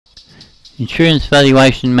insurance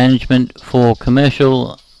valuation management for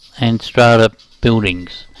commercial and strata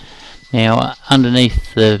buildings. Now,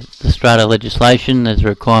 underneath the strata legislation, there's a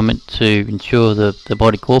requirement to insure the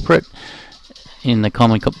body corporate in the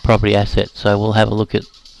common property asset. So we'll have a look at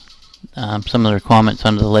some of the requirements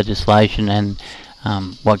under the legislation and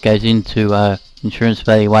what goes into insurance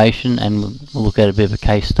valuation, and we'll look at a bit of a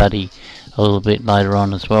case study a little bit later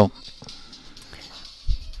on as well.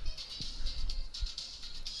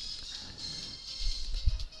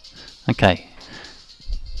 Okay,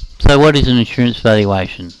 so what is an insurance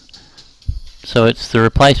valuation? So it's the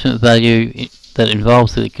replacement value that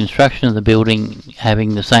involves the construction of the building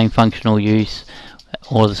having the same functional use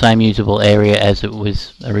or the same usable area as it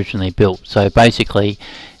was originally built. So basically,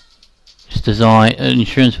 it's design. An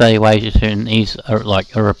insurance valuation is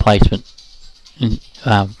like a replacement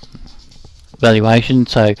valuation.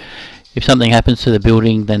 So if something happens to the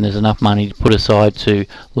building, then there's enough money to put aside to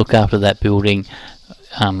look after that building,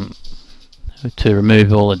 to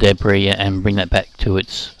remove all the debris and bring that back to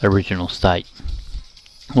its original state.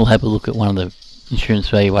 We'll have a look at one of the insurance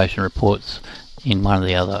valuation reports in one of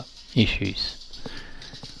the other issues.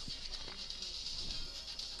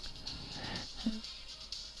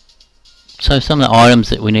 So some of the items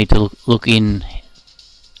that we need to look in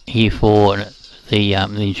here for the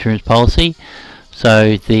insurance policy.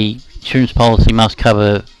 So the insurance policy must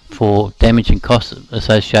cover for damage and costs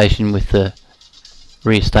association with the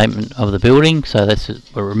restatement of the building. So that's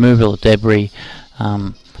a removal of debris,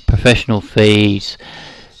 professional fees,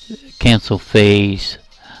 council fees.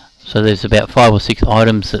 So there's about 5 or 6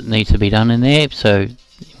 items that need to be done in there, so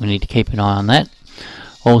we need to keep an eye on that.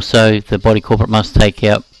 Also, the body corporate must take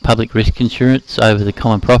out public risk insurance over the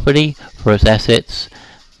common property for its assets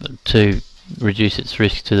to reduce its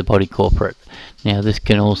risk to the body corporate. Now this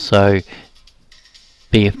can also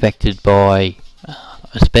be affected by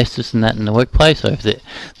asbestos and that in the workplace. So if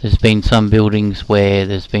there's been some buildings where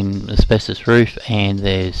there's been asbestos roof and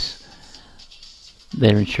their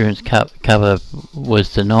insurance cover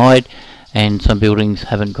was denied, and some buildings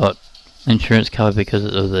haven't got insurance cover because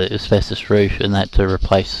of the asbestos roof, and that to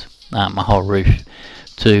replace a whole roof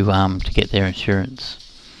to get their insurance.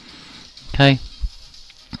 Okay.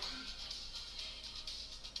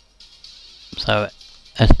 So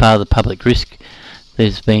as part of the public risk,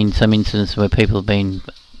 there's been some incidents where people have been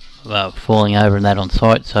falling over and that on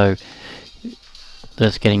site, so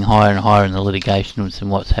that's getting higher and higher in the litigation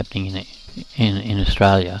and what's happening in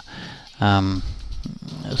Australia.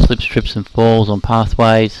 Slips, trips and falls on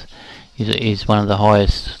pathways is one of the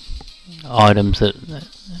highest items that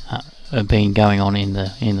have been going on in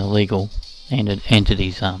the legal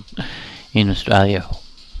entities in Australia.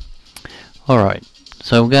 Alright,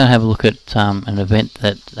 so we're going to have a look at an event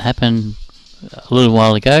that happened a little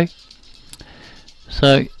while ago.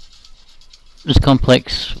 So this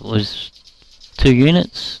complex was 2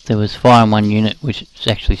 units. There was fire in one unit, which is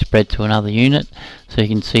actually spread to another unit, so you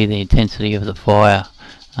can see the intensity of the fire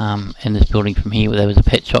in this building from here. There was a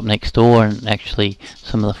pet shop next door, and actually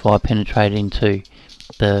some of the fire penetrated into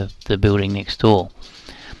the building next door.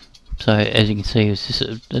 So as you can see, it was just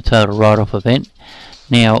a total write-off event.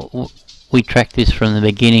 Now we tracked this from the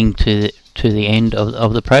beginning to the end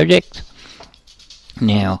of the project.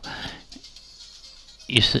 Now,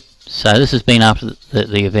 so this has been after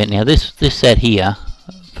the event. Now this sat here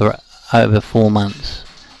for over 4 months,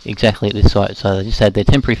 exactly at this site. So they just had their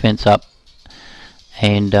temporary fence up,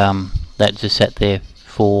 and that just sat there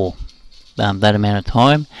for that amount of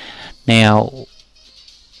time. Now,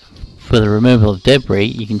 for the removal of debris,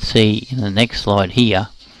 you can see in the next slide here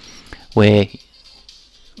where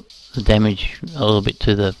the damage a little bit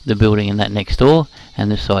to the building and that next door, and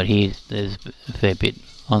this side here there's a fair bit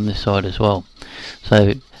on this side as well.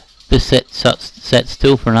 So this sat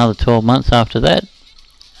still for another 12 months after that,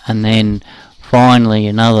 and then finally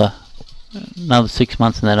another 6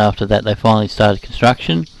 months, and that after that they finally started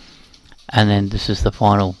construction, and then this is the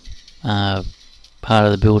final part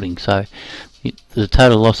of the building. So the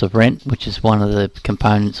total loss of rent, which is one of the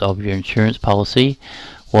components of your insurance policy,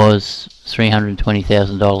 was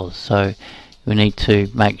 $320,000. So we need to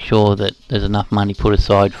make sure that there's enough money put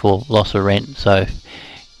aside for loss of rent. So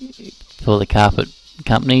for the carpet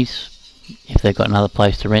companies, if they've got another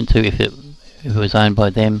place to rent to, if it was owned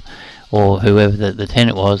by them or whoever the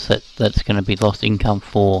tenant was, that's going to be lost income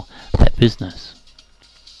for that business.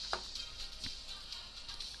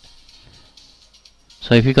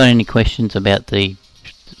 So if you've got any questions about the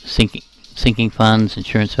sinking funds,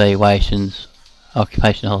 insurance valuations,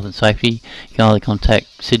 occupational health and safety, you can either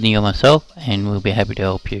contact Sydney or myself, and we'll be happy to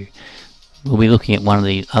help you. We'll be looking at one of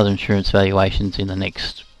the other insurance valuations in the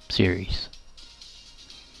next series.